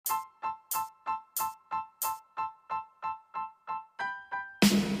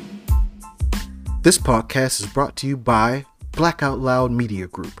This podcast is brought to you by Black Out Loud Media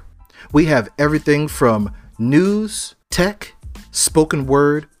Group. We have everything from news, tech, spoken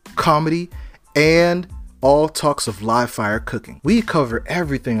word, comedy, and all talks of live fire cooking. We cover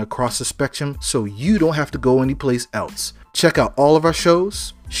everything across the spectrum so you don't have to go anyplace else. Check out all of our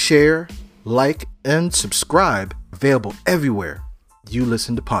shows, share, like, and subscribe. Available everywhere you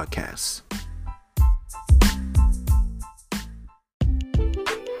listen to podcasts.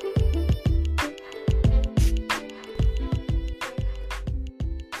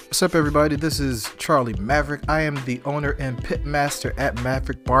 What's up, everybody? This is Charlie Maverick. I am the owner and pitmaster at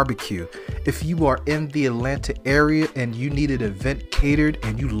Maverick Barbecue. If you are in the Atlanta area and you need an event catered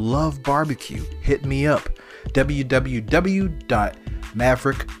and you love barbecue, hit me up.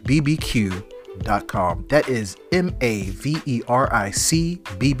 www.maverickbbq.com. That is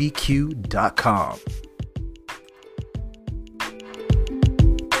MAVERICBBQ.com.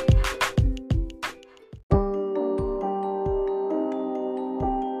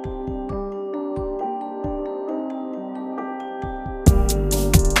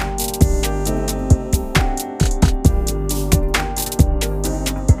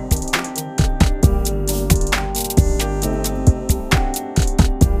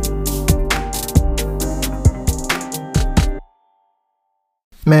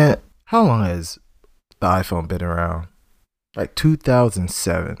 Man, how long has the iPhone been around? Like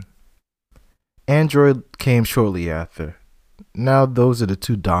 2007. Android came shortly after. Now those are the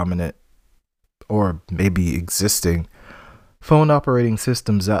two dominant, or maybe existing, phone operating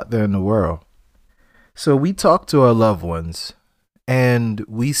systems out there in the world. So we talk to our loved ones and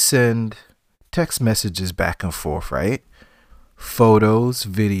we send text messages back and forth, right? Photos,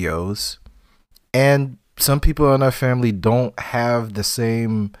 videos, and some people in our family don't have the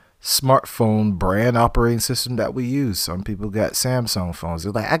same smartphone brand operating system that we use. Some people got Samsung phones.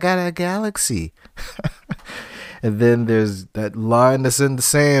 They're like, I got a Galaxy. And then there's that line that's in the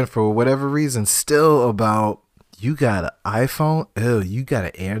sand for whatever reason still about, you got an iPhone? Ew, you got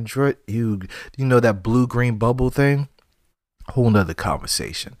an Android? You know that blue-green bubble thing? Whole nother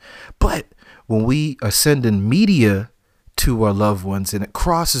conversation. But when we are sending media to our loved ones and it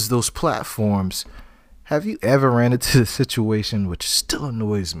crosses those platforms, have you ever ran into the situation which still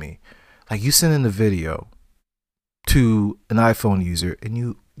annoys me? Like you send in a video to an iPhone user and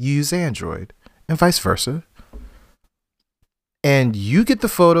you use Android and vice versa. And you get the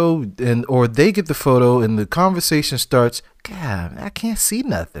photo or they get the photo and the conversation starts, God, I can't see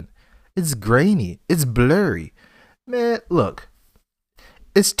nothing. It's grainy. It's blurry. Man, look,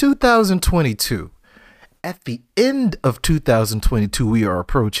 it's 2022. At the end of 2022, we are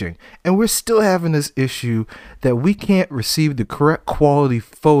approaching, and we're still having this issue that we can't receive the correct quality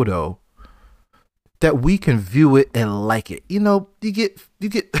photo that we can view it and like it. You know, you get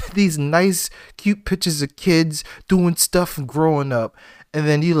these nice, cute pictures of kids doing stuff and growing up, and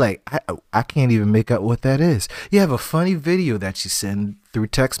then you like, I can't even make out what that is. You have a funny video that you send through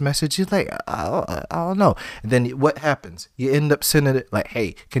text message. You're like, I don't know. And then what happens? You end up sending it like,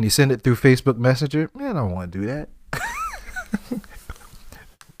 hey, can you send it through Facebook Messenger? Man, I don't want to do that.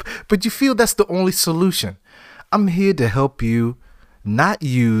 But you feel that's the only solution. I'm here to help you not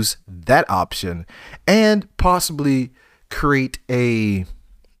use that option and possibly create a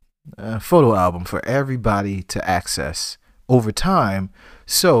photo album for everybody to access over time,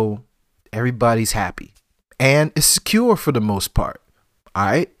 so everybody's happy and it's secure for the most part. All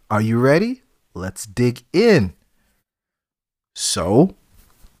right, are you ready? Let's dig in. So,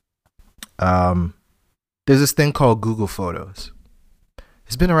 there's this thing called Google Photos.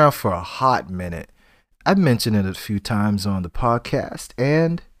 It's been around for a hot minute. I've mentioned it a few times on the podcast,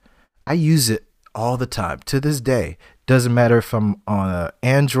 and I use it all the time to this day. Doesn't matter if I'm on an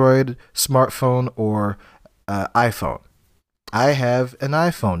Android smartphone or iPhone. I have an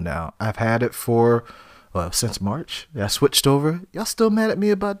iPhone now. I've had it for, since March. I switched over. Y'all still mad at me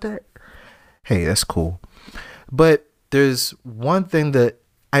about that? Hey, that's cool. But there's one thing that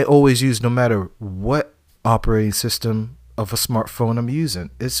I always use no matter what operating system of a smartphone I'm using.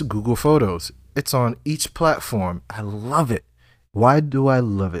 It's Google Photos. It's on each platform. I love it. Why do I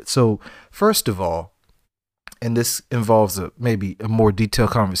love it? So first of all, and this involves maybe a more detailed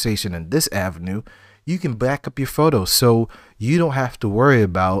conversation in this avenue, you can back up your photos so you don't have to worry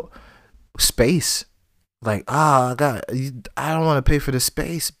about space. Like, I don't want to pay for the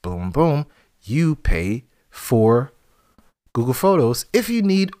space. Boom, boom. You pay for Google Photos if you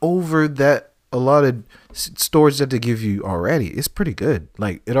need over that a lot of storage that they give you already. It's pretty good.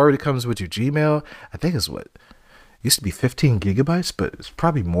 Like, it already comes with your Gmail. I think it's used to be 15 gigabytes, but it's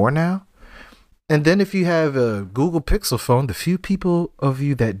probably more now. And then if you have a Google Pixel phone, the few people of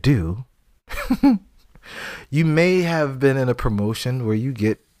you that do, You may have been in a promotion where you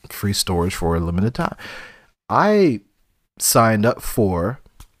get free storage for a limited time. I signed up for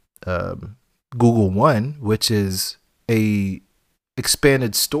Google One, which is a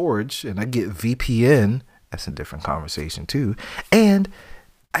expanded storage, and I get VPN. That's a different conversation too. And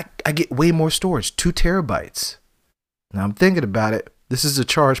I get way more storage, 2 terabytes. Now I'm thinking about it. This is a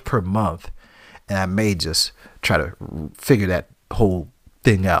charge per month, and I may just try to figure that whole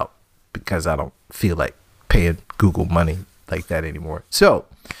thing out because I don't feel like paying Google money like that anymore. So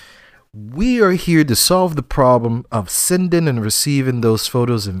we are here to solve the problem of sending and receiving those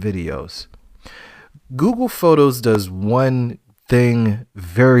photos and videos. Google Photos does one thing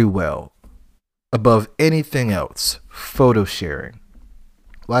very well above anything else: photo sharing.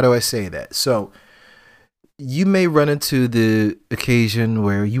 Why do I say that? So you may run into the occasion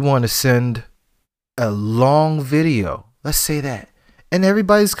where you want to send a long video. Let's say that. And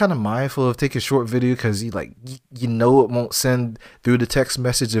everybody's kind of mindful of taking a short video because you know it won't send through the text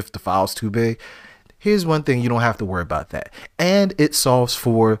message if the file's too big. Here's one thing: you don't have to worry about that. And it solves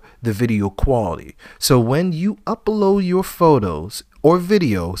for the video quality. So when you upload your photos or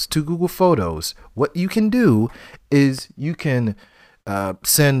videos to Google Photos, what you can do is you can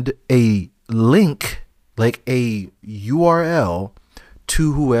send a link, like a URL,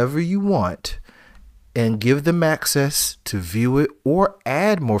 to whoever you want and give them access to view it or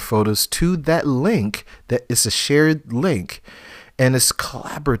add more photos to that link. That is a shared link and it's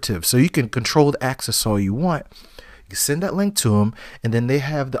collaborative, so you can control the access all you want. You send that link to them, and then they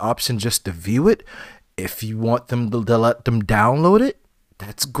have the option just to view it. If you want them to let them download it,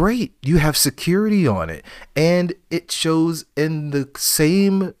 that's great. You have security on it, and it shows in the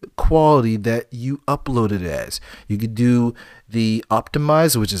same quality that you uploaded it as. You could do the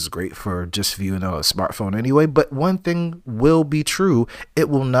optimize, which is great for just viewing on a smartphone anyway. But one thing will be true: it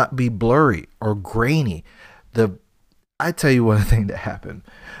will not be blurry or grainy. I tell you one thing that happened.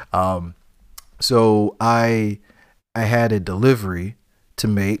 So I had a delivery to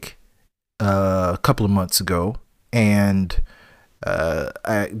make a couple of months ago, and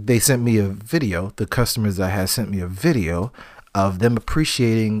they sent me a video. The customers I had sent me a video of them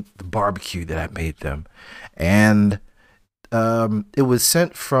appreciating the barbecue that I made them, and it was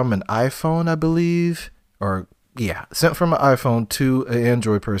sent from an iPhone, I believe, sent from an iPhone to an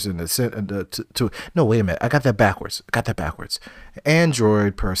Android person. That sent no, wait a minute, I got that backwards.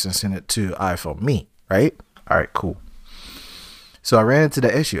 Android person sent it to iPhone, me, right? All right, cool. So I ran into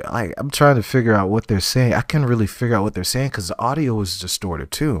the issue. I'm trying to figure out what they're saying. I couldn't really figure out what they're saying because the audio was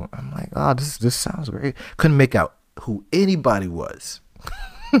distorted too. I'm like, oh, this sounds great. Couldn't make out who anybody was.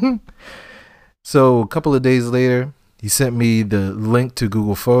 So a couple of days later, he sent me the link to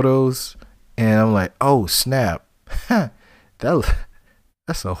Google Photos, and I'm like, oh snap,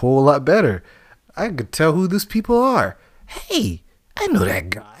 that's a whole lot better. I could tell who these people are. Hey, I know that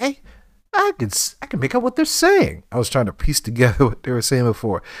guy. I can make out what they're saying. I was trying to piece together what they were saying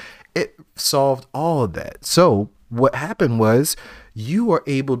before. It solved all of that. So what happened was you are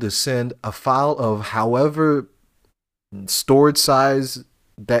able to send a file of however storage size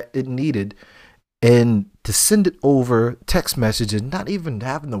that it needed, and to send it over text message and not even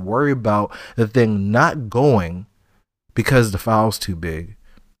having to worry about the thing not going because the file's too big,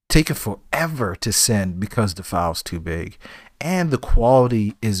 taking forever to send because the file's too big, and the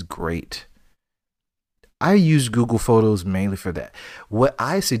quality is great. I use Google Photos mainly for that. What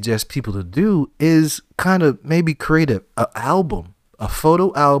I suggest people to do is kind of maybe create a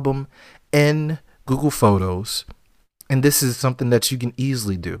photo album in Google Photos. And this is something that you can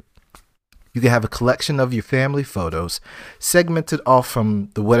easily do. You can have a collection of your family photos segmented off from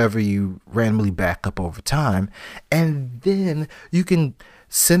the whatever you randomly back up over time. And then you can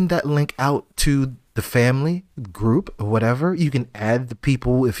send that link out to the family group or whatever. You can add the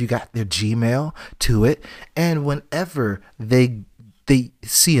people if you got their Gmail to it. And whenever they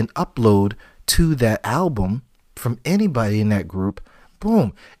see an upload to that album from anybody in that group,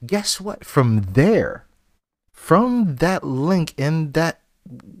 boom, guess what? From there, from that link in that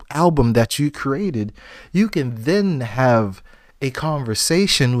album that you created, you can then have a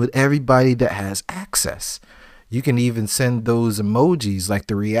conversation with everybody that has access. You can even send those emojis, like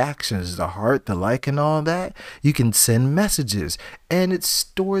the reactions, the heart, the like, and all that. You can send messages, and it's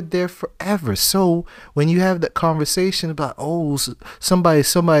stored there forever. So when you have that conversation about, oh, somebody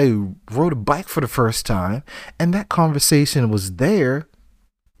rode a bike for the first time, and that conversation was there,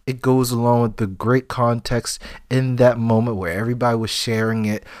 it goes along with the great context in that moment where everybody was sharing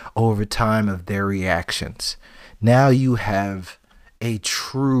it over time of their reactions. Now you have a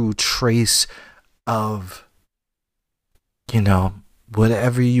true trace of,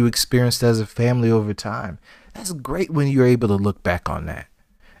 whatever you experienced as a family over time. That's great when you're able to look back on that.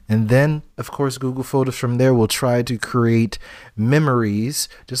 And then, of course, Google Photos from there will try to create memories,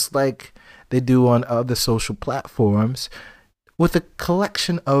 just like they do on other social platforms, with a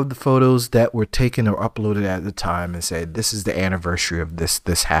collection of the photos that were taken or uploaded at the time and say, this is the anniversary of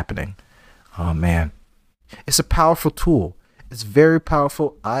this happening. Oh, man. It's a powerful tool. It's very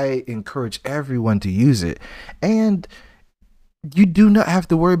powerful. I encourage everyone to use it. And you do not have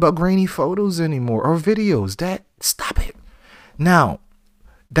to worry about grainy photos anymore or videos. Stop it. Now,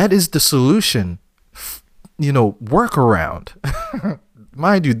 that is the solution, workaround.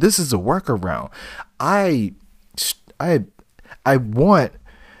 Mind you, this is a workaround. I want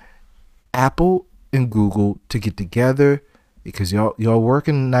Apple and Google to get together, because y'all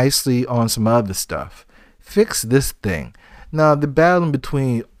working nicely on some other stuff. Fix this thing. Now, the battle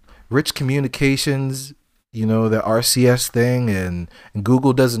between Rich Communications, the RCS thing, and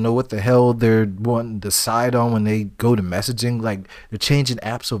Google doesn't know what the hell they're wanting to decide on when they go to messaging. Like, they're changing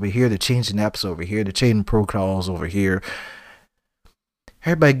apps over here, they're changing apps over here, they're changing protocols over here.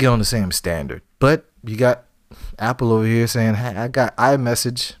 Everybody get on the same standard. But you got Apple over here saying, hey, I got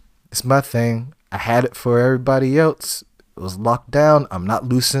iMessage. It's my thing. I had it for everybody else. It was locked down. I'm not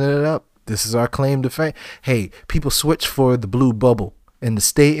loosening it up. This is our claim to fame. Hey, people switch for the blue bubble and to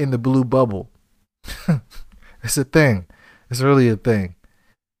stay in the blue bubble. It's a thing. It's really a thing.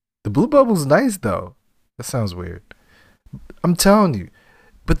 The blue bubble's nice, though. That sounds weird. I'm telling you.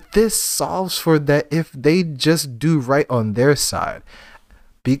 But this solves for that if they just do right on their side.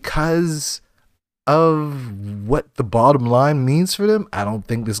 Because of what the bottom line means for them, I don't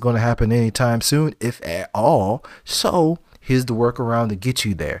think this is going to happen anytime soon, if at all. So here's the workaround to get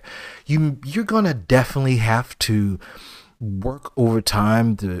you there. You're going to definitely have to work over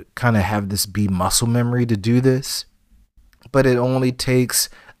time to kind of have this be muscle memory to do this. But it only takes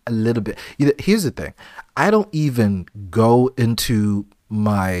a little bit. Here's the thing. I don't even go into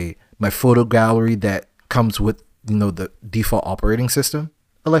my photo gallery that comes with, the default operating system,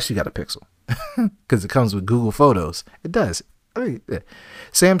 unless you got a Pixel. Because it comes with Google Photos. It does.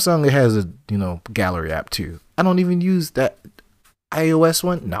 Samsung, it has a gallery app too. I don't even use that iOS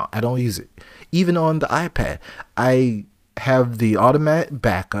one. No, I don't use it. Even on the iPad, I have the automatic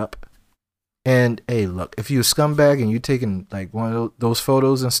backup. And hey, look, if you're a scumbag and you're taking like one of those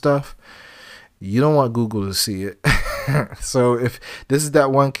photos and stuff, you don't want Google to see it. So if this is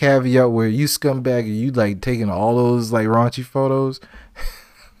that one caveat where you scumbag and you like taking all those like raunchy photos,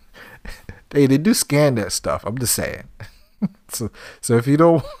 hey, they do scan that stuff. I'm just saying. So if you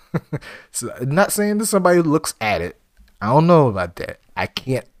don't, not saying that somebody looks at it. I don't know about that. I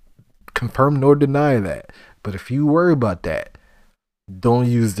can't confirm nor deny that. But if you worry about that, don't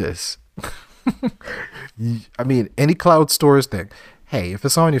use this. I mean, any cloud storage thing. Hey, if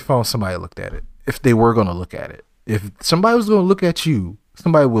it's on your phone, somebody looked at it. If they were going to look at it. If somebody was going to look at you,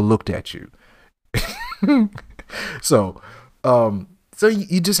 somebody will look at you. So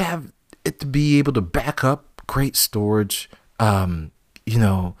you just have it to be able to back up great storage. You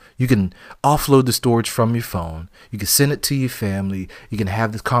can offload the storage from your phone. You can send it to your family. You can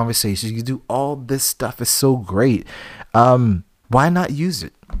have this conversation. You can do all this stuff. It's so great. Why not use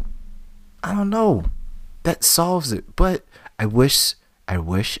it? I don't know. That solves it. But I wish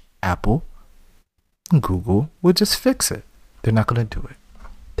Apple and Google would just fix it. They're not going to do it.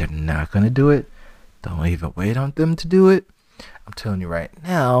 They're not going to do it. Don't even wait on them to do it. I'm telling you right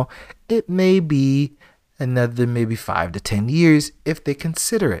now, it may be another maybe 5 to 10 years if they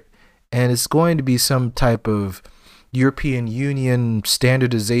consider it. And it's going to be some type of European Union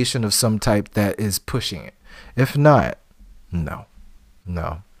standardization of some type that is pushing it. If not, no.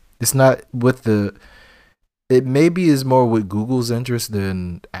 It's not with it maybe is more with Google's interest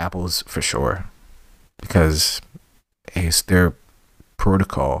than Apple's for sure. Because it's their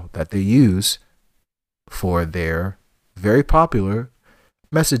protocol that they use for their very popular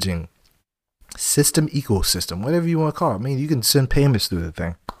messaging system, ecosystem, whatever you want to call it. I mean, you can send payments through the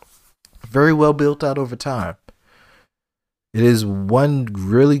thing. Very well built out over time. It is one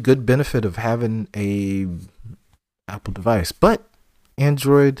really good benefit of having a Apple device, but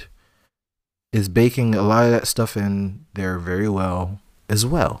Android is baking a lot of that stuff in there very well as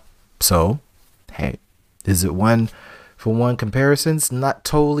well. So, hey, is it one for one comparisons? Not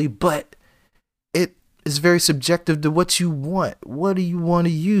totally, but it is very subjective to what you want. What do you want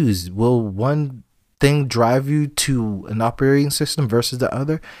to use? Will one thing drive you to an operating system versus the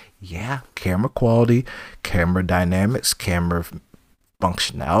other? Yeah, camera quality, camera dynamics, camera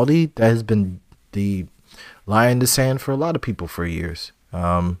functionality. That has been the line in the sand for a lot of people for years.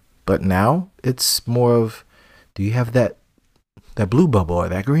 But now it's more of, do you have that that blue bubble or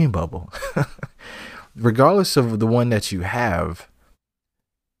that green bubble. Regardless of the one that you have,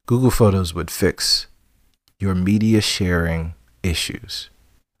 Google Photos would fix your media sharing issues.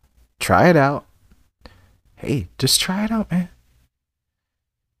 Try it out. Hey, just try it out, man.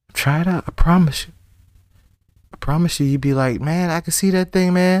 Try it out. I promise you. I promise you, you'd be like, man, I can see that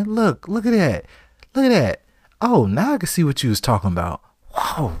thing, man. Look at that. Look at that. Oh, now I can see what you was talking about.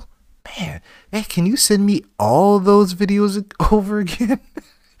 Whoa, man. Hey, can you send me all those videos over again?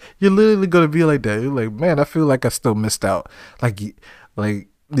 You're literally going to be like that. You're like, man, I feel like I still missed out. Like you're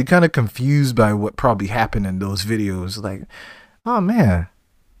kind of confused by what probably happened in those videos. Like, oh, man,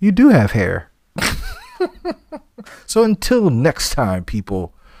 you do have hair. So until next time,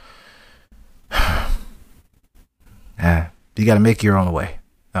 people, you got to make your own way.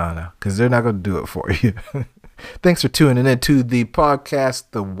 I don't know, because they're not going to do it for you. Thanks for tuning in to the podcast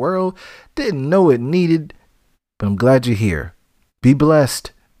the world didn't know it needed, but I'm glad you're here. Be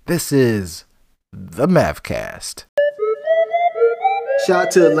blessed. This is the Mavcast. Shout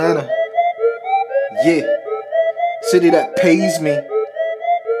out to Atlanta. Yeah. City that pays me.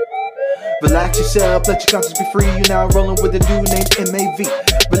 Relax yourself, let your conscience be free. You're now rolling with a dude named MAV.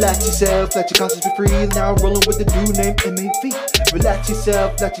 Relax yourself, let your conscience be free. You're now rolling with a dude named MAV. Relax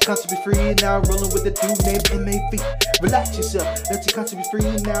yourself, let your conscience be free. You're now rolling with a dude named MAV. Relax yourself, let your conscience be free.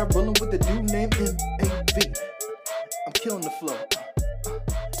 You're now rolling with a dude named MAV. I'm killing the flow.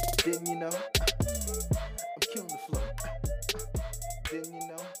 Didn't you know? I'm killing the flow. Didn't you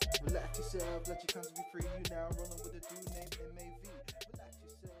know? Relax yourself, let your conscience be free. You're now rolling